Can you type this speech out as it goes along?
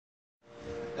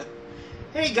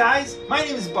Hey guys, my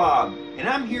name is Bob, and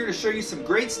I'm here to show you some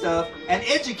great stuff and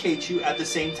educate you at the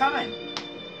same time.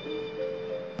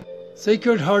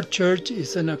 Sacred Heart Church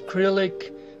is an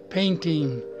acrylic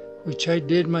painting which I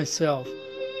did myself.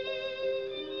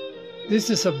 This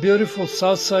is a beautiful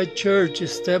Southside church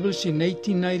established in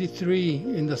 1893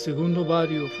 in the Segundo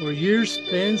Barrio. For years,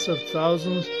 tens of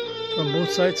thousands from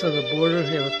both sides of the border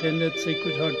have attended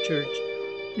Sacred Heart Church.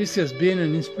 This has been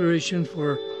an inspiration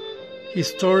for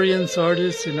historians,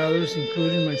 artists, and others,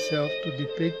 including myself, to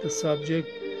depict the subject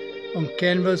on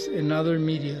canvas and other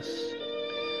medias.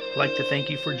 I'd like to thank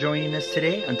you for joining us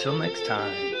today. Until next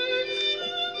time.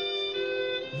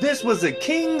 This was a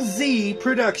King Z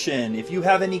production. If you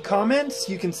have any comments,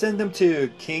 you can send them to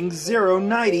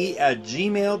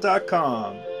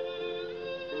king090@gmail.com.